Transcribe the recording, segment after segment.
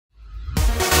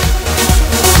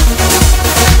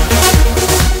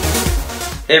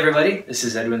Hey everybody, this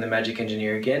is Edwin the Magic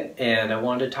Engineer again, and I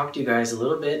wanted to talk to you guys a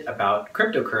little bit about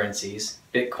cryptocurrencies,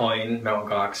 Bitcoin,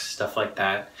 MtGox, stuff like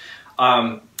that.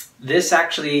 This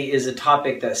actually is a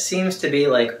topic that seems to be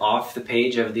like off the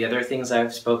page of the other things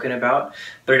I've spoken about,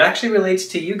 but it actually relates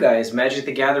to you guys, Magic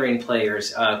the Gathering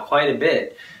players, quite a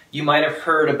bit. You might have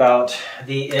heard about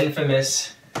the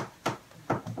infamous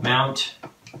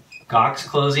MtGox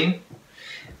closing.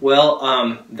 Well,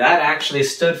 that actually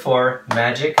stood for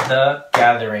Magic the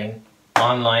Gathering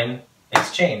Online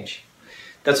Exchange.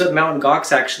 That's what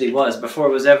MtGox actually was. Before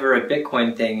it was ever a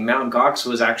Bitcoin thing, MtGox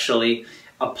was actually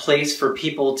a place for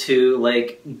people to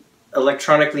like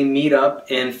electronically meet up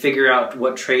and figure out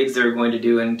what trades they're going to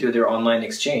do and do their online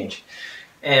exchange.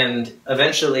 And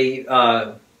eventually,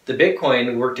 the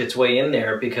Bitcoin worked its way in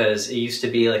there because it used to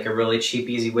be like a really cheap,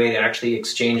 easy way to actually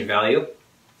exchange value.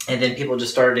 And then people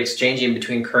just started exchanging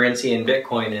between currency and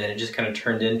Bitcoin, and it just kind of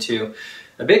turned into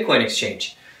a Bitcoin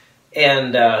exchange.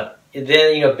 And then,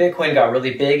 Bitcoin got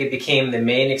really big. It became the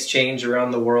main exchange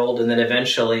around the world, and then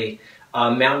eventually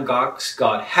MtGox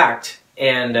got hacked,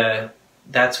 and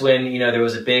that's when, there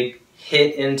was a big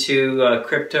hit into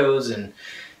cryptos, and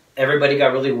everybody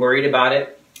got really worried about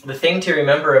it. The thing to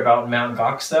remember about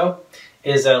MtGox, though,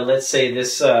 is let's say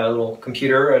this little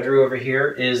computer I drew over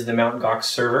here is the MtGox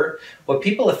server. What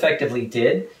people effectively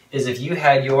did is if you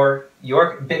had your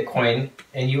Bitcoin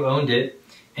and you owned it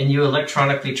and you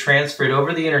electronically transferred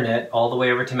over the internet all the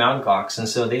way over to MtGox, and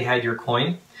so they had your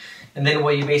coin. And then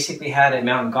what you basically had at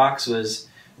MtGox was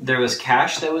there was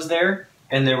cash that was there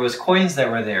and there was coins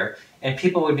that were there, and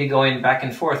people would be going back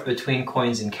and forth between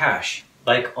coins and cash,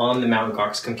 like on the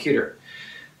MtGox computer.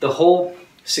 The whole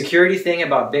security thing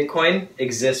about Bitcoin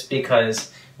exists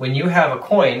because when you have a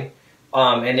coin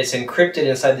and it's encrypted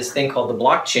inside this thing called the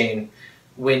blockchain,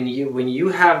 when you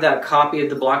have that copy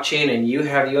of the blockchain and you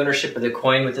have the ownership of the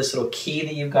coin with this little key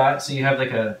that you've got, so you have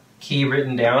like a key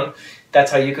written down,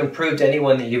 that's how you can prove to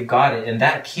anyone that you've got it, and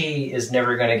that key is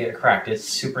never going to get cracked. It's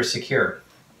super secure.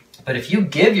 But if you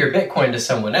give your Bitcoin to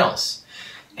someone else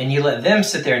and you let them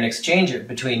sit there and exchange it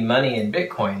between money and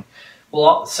Bitcoin,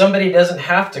 well, somebody doesn't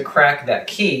have to crack that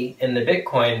key in the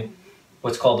Bitcoin,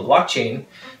 what's called the blockchain.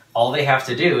 All they have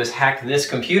to do is hack this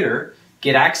computer,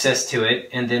 get access to it,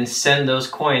 and then send those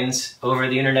coins over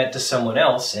the internet to someone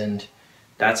else, and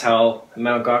that's how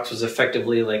MtGox was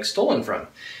effectively like stolen from.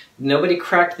 Nobody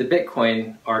cracked the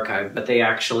Bitcoin archive, but they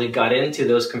actually got into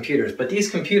those computers. But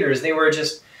these computers,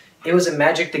 it was a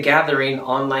Magic the Gathering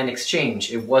online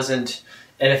exchange. It wasn't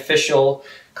an official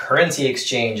currency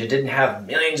exchange. It didn't have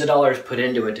millions of dollars put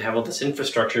into it to have all this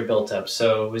infrastructure built up,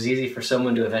 so it was easy for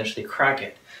someone to eventually crack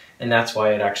it, and that's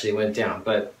why it actually went down.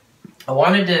 But I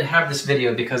wanted to have this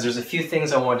video because there's a few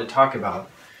things I wanted to talk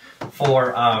about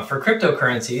for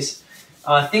cryptocurrencies,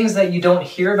 things that you don't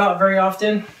hear about very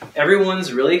often.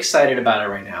 Everyone's really excited about it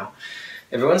right now.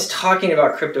 Everyone's talking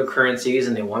about cryptocurrencies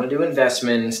and they want to do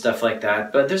investment and stuff like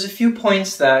that, but there's a few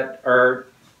points that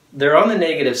they're on the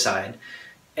negative side.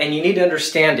 And you need to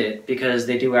understand it because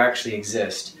they do actually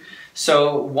exist.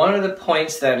 So one of the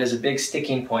points that is a big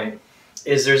sticking point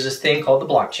is there's this thing called the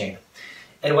blockchain.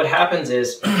 And what happens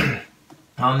is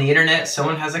on the internet,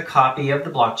 someone has a copy of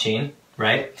the blockchain,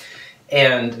 right?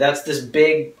 And that's this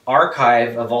big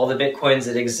archive of all the Bitcoins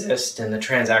that exist and the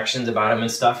transactions about them and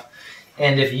stuff.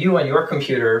 And if you on your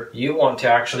computer, you want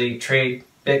to actually trade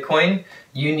Bitcoin,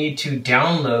 you need to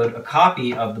download a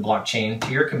copy of the blockchain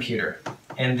to your computer.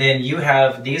 And then you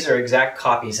have, these are exact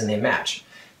copies and they match.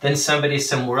 Then somebody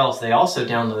somewhere else, they also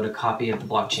download a copy of the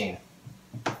blockchain.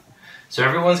 So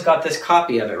everyone's got this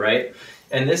copy of it, right?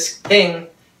 And this thing,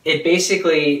 it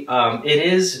basically,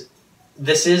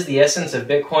 this is the essence of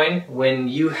Bitcoin. When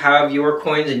you have your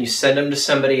coins and you send them to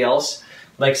somebody else,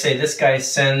 like say this guy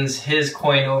sends his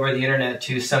coin over the internet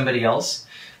to somebody else,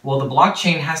 well, the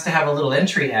blockchain has to have a little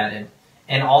entry added.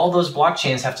 And all those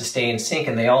blockchains have to stay in sync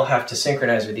and they all have to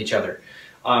synchronize with each other.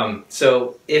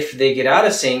 So if they get out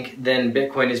of sync, then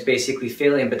Bitcoin is basically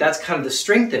failing, but that's kind of the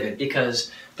strength of it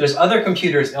because there's other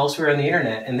computers elsewhere on the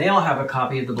internet and they all have a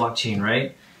copy of the blockchain,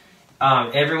 right?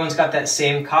 Everyone's got that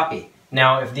same copy.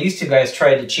 Now, if these two guys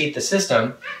tried to cheat the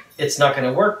system, it's not going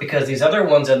to work because these other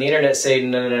ones on the internet say,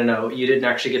 no, you didn't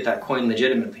actually get that coin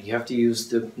legitimately. You have to use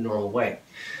the normal way.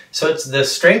 So it's the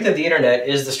strength of the internet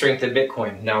is the strength of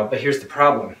Bitcoin. Now, but here's the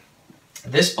problem.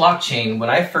 This blockchain,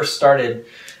 when I first started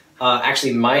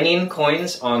actually mining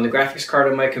coins on the graphics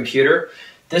card on my computer,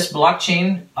 this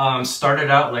blockchain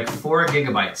started out like 4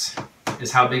 gigabytes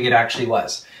is how big it actually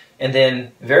was. And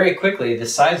then very quickly, the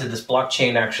size of this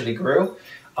blockchain actually grew.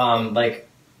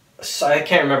 So I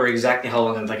can't remember exactly how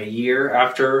long, it was like a year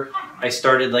after I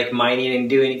started like mining and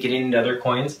getting into other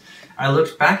coins. I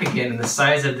looked back again and the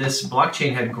size of this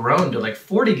blockchain had grown to like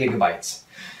 40 gigabytes.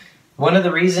 One of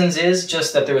the reasons is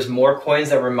just that there was more coins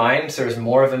that were mined, so there was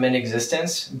more of them in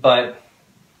existence. But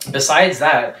besides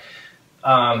that,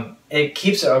 it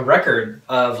keeps a record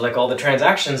of like all the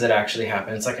transactions that actually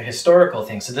happen. It's like a historical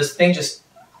thing. So this thing just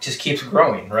keeps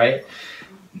growing, right?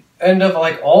 And of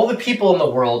like all the people in the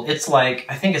world, it's like,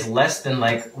 I think it's less than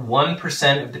like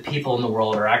 1% of the people in the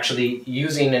world are actually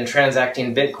using and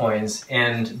transacting Bitcoins,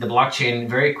 and the blockchain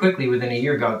very quickly within a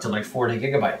year got to like 40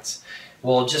 gigabytes.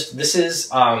 Well, just this is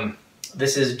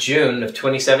June of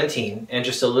 2017, and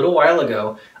just a little while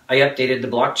ago, I updated the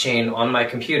blockchain on my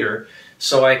computer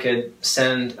so I could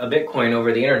send a Bitcoin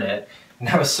over the internet, and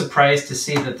I was surprised to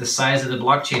see that the size of the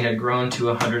blockchain had grown to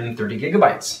 130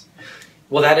 gigabytes.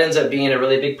 Well, that ends up being a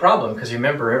really big problem because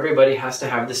remember, everybody has to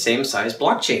have the same size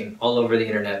blockchain all over the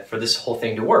internet for this whole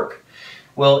thing to work.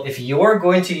 Well, if you're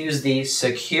going to use the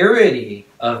security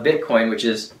of Bitcoin, which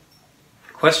is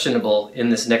questionable in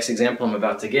this next example I'm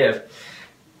about to give,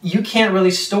 you can't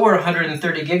really store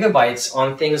 130 gigabytes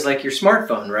on things like your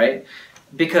smartphone, right?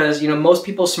 Because, you know, most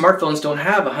people's smartphones don't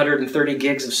have 130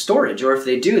 gigs of storage, or if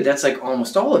they do, that's like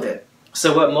almost all of it.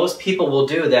 So what most people will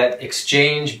do that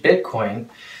exchange Bitcoin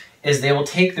is they will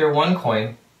take their one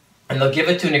coin and they'll give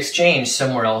it to an exchange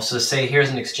somewhere else. So say here's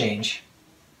an exchange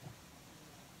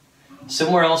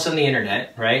somewhere else on the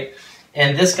internet, right?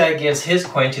 And this guy gives his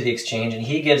coin to the exchange and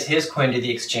he gives his coin to the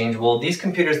exchange. Well, these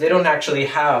computers, they don't actually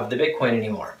have the Bitcoin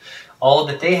anymore. All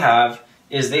that they have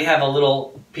is they have a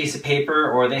little piece of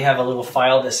paper or they have a little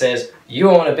file that says,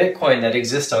 you own a Bitcoin that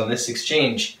exists on this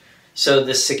exchange. So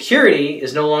the security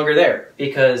is no longer there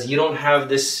because you don't have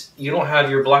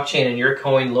your blockchain and your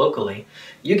coin locally.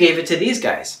 You gave it to these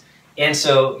guys. And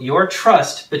so your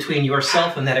trust between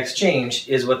yourself and that exchange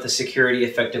is what the security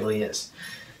effectively is.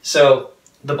 So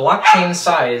the blockchain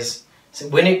size,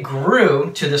 when it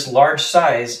grew to this large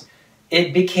size,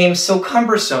 it became so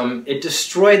cumbersome, it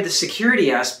destroyed the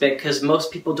security aspect because most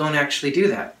people don't actually do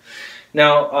that.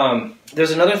 Now,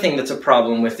 there's another thing that's a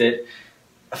problem with it.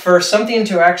 For something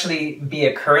to actually be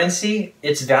a currency,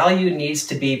 its value needs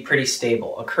to be pretty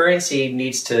stable. A currency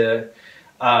needs to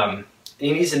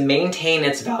maintain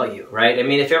its value, right? I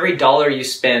mean, if every dollar you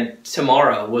spent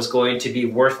tomorrow was going to be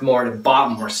worth more and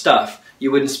bought more stuff,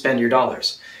 you wouldn't spend your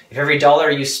dollars. If every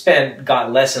dollar you spent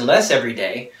got less and less every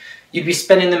day, you'd be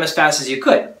spending them as fast as you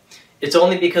could. It's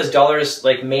only because dollars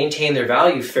like maintain their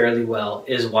value fairly well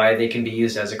is why they can be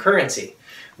used as a currency.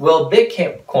 Well,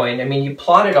 Bitcoin, I mean, you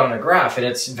plot it on a graph and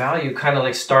its value kind of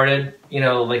like started, you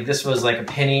know, like this was like a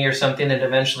penny or something and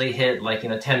eventually hit like, you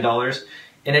know, $10.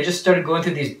 And it just started going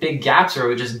through these big gaps where it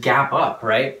would just gap up,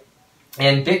 right?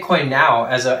 And Bitcoin now,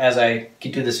 as I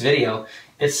do this video,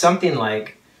 it's something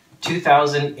like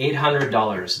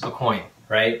 $2,800 a coin,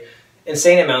 right?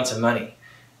 Insane amounts of money.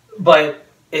 But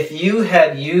if you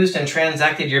had used and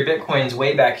transacted your Bitcoins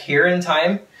way back here in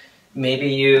time, maybe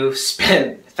you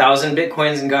spent 1,000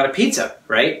 Bitcoins and got a pizza,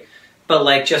 right? But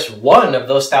like just one of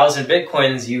those 1,000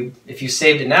 Bitcoins, if you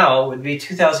saved it now, would be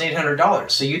 $2,800.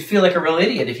 So you'd feel like a real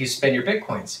idiot if you spend your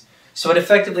Bitcoins. So what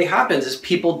effectively happens is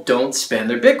people don't spend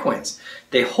their Bitcoins.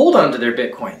 They hold on to their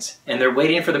Bitcoins and they're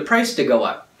waiting for the price to go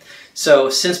up. So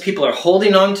since people are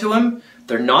holding on to them,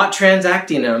 they're not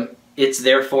transacting them, it's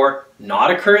therefore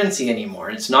not a currency anymore.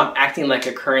 It's not acting like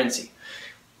a currency.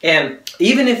 And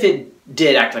even if it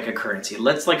did act like a currency,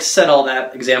 let's like set all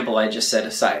that example I just set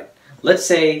aside. Let's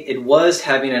say it was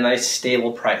having a nice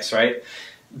stable price, right?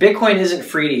 Bitcoin isn't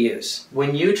free to use.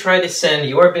 When you try to send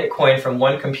your Bitcoin from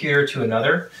one computer to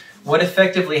another, what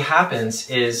effectively happens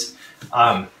is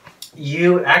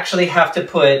you actually have to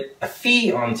put a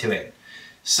fee onto it.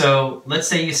 So let's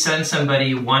say you send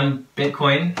somebody one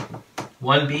Bitcoin,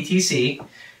 one BTC.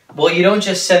 Well, you don't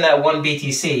just send that one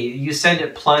BTC. You send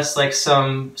it plus like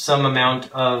some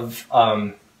amount of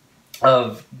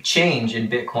change in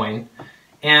Bitcoin,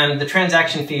 and the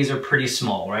transaction fees are pretty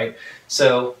small, right?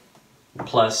 So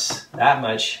plus that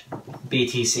much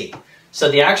BTC. So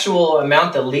the actual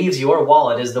amount that leaves your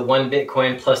wallet is the one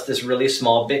Bitcoin plus this really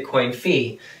small Bitcoin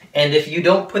fee. And if you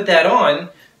don't put that on,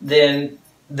 then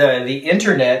the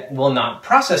internet will not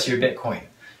process your Bitcoin.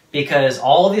 Because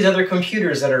all of these other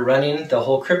computers that are running the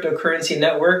whole cryptocurrency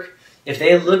network, if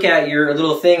they look at your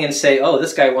little thing and say, oh,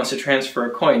 this guy wants to transfer a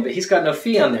coin, but he's got no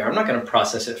fee on there, I'm not going to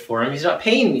process it for him. He's not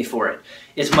paying me for it.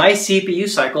 It's my CPU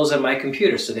cycles and my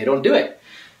computer, so they don't do it.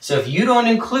 So if you don't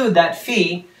include that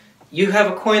fee, you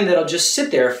have a coin that'll just sit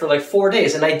there for like 4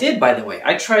 days. And I did, by the way.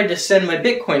 I tried to send my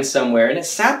Bitcoin somewhere, and it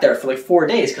sat there for like 4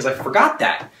 days because I forgot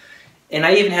that. And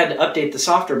I even had to update the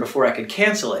software before I could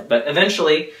cancel it. But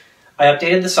eventually, I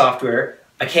updated the software,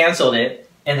 I canceled it,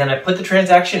 and then I put the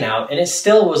transaction out, and it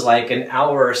still was like an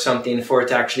hour or something for it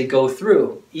to actually go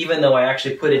through, even though I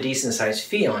actually put a decent sized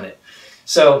fee on it.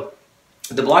 So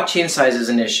the blockchain size is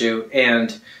an issue,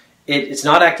 and it's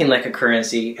not acting like a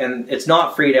currency, and it's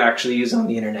not free to actually use on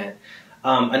the internet.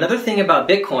 Another thing about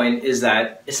Bitcoin is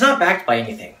that it's not backed by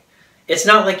anything. It's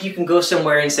not like you can go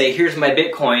somewhere and say, here's my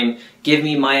Bitcoin, give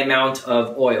me my amount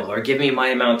of oil, or give me my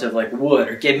amount of like wood,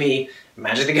 or give me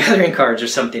Magic the Gathering cards or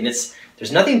something.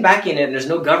 There's nothing backing it, and there's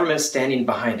no government standing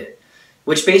behind it,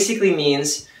 which basically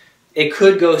means it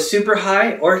could go super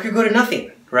high or it could go to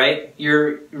nothing, right?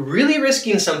 You're really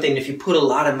risking something if you put a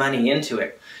lot of money into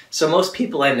it. So most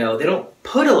people I know, they don't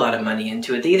put a lot of money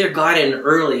into it. They either got in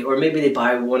early or maybe they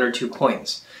buy 1 or 2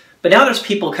 coins. But now there's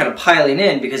people kind of piling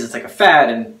in because it's like a fad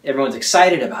and everyone's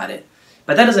excited about it.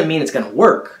 But that doesn't mean it's going to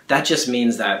work. That just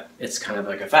means that it's kind of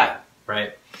like a fad,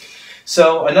 right?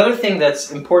 So another thing that's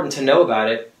important to know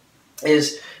about it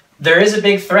is there is a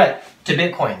big threat to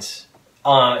Bitcoins.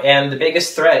 And the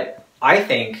biggest threat, I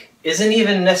think, isn't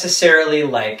even necessarily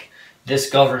like this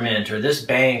government or this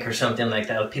bank or something like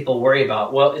that people worry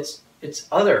about. Well, it's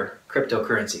other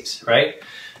cryptocurrencies, right?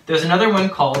 There's another one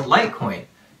called Litecoin.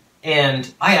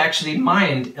 And I actually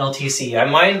mined LTC. I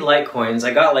mined Litecoins.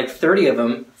 I got like 30 of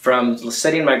them from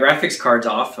setting my graphics cards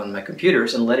off on my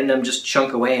computers and letting them just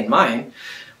chunk away and mine.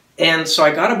 And so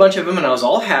I got a bunch of them and I was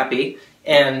all happy.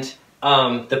 And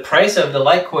the price of the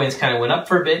Litecoins kind of went up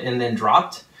for a bit and then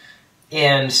dropped.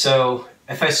 And so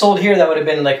if I sold here, that would have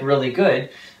been like really good.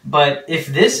 But if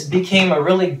this became a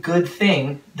really good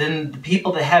thing, then the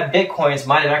people that have Bitcoins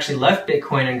might have actually left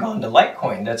Bitcoin and gone to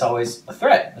Litecoin. That's always a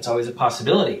threat. That's always a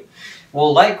possibility.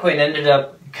 Well, Litecoin ended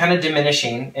up kind of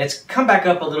diminishing. It's come back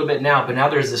up a little bit now, but now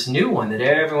there's this new one that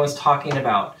everyone's talking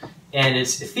about, and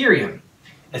it's Ethereum.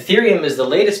 Ethereum is the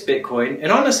latest Bitcoin,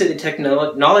 and honestly, the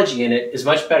technology in it is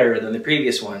much better than the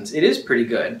previous ones. It is pretty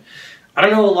good. I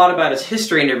don't know a lot about its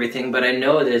history and everything, but I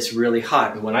know that it's really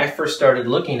hot. And when I first started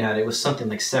looking at it, it was something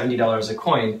like $70 a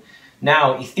coin.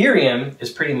 Now, Ethereum is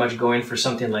pretty much going for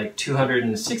something like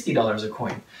 $260 a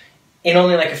coin. In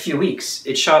only like a few weeks,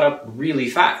 it shot up really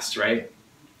fast, right?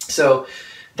 So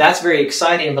that's very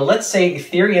exciting. But let's say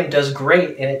Ethereum does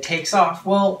great and it takes off.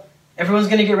 Well, everyone's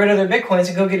going to get rid of their Bitcoins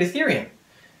and go get Ethereum.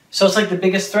 So it's like the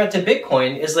biggest threat to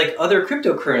Bitcoin is like other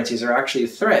cryptocurrencies are actually a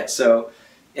threat. So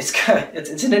it's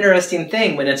an interesting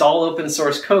thing when it's all open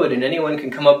source code and anyone can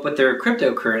come up with their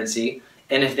cryptocurrency,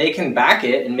 and if they can back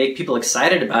it and make people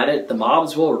excited about it, the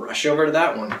mobs will rush over to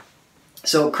that one.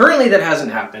 So currently that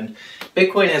hasn't happened.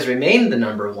 Bitcoin has remained the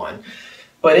 #1,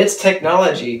 but its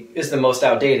technology is the most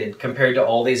outdated compared to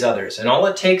all these others. And all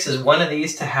it takes is one of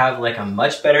these to have like a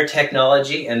much better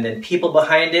technology and then people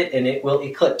behind it, and it will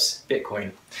eclipse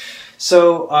Bitcoin.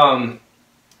 So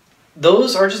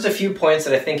those are just a few points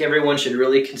that I think everyone should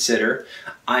really consider.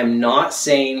 I'm not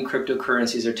saying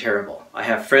cryptocurrencies are terrible. I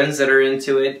have friends that are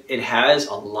into it. It has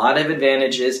a lot of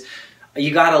advantages.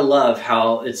 You gotta love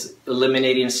how it's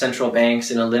eliminating central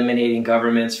banks and eliminating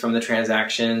governments from the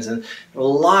transactions, and a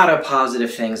lot of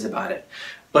positive things about it.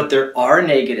 But there are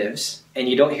negatives, and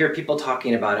you don't hear people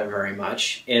talking about it very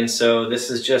much. And so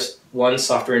this is just one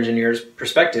software engineer's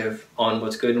perspective on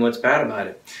what's good and what's bad about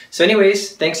it. So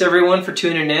anyways, thanks everyone for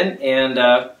tuning in, and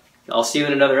I'll see you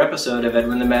in another episode of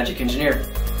Edwin the Magic Engineer.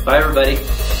 Bye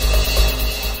everybody.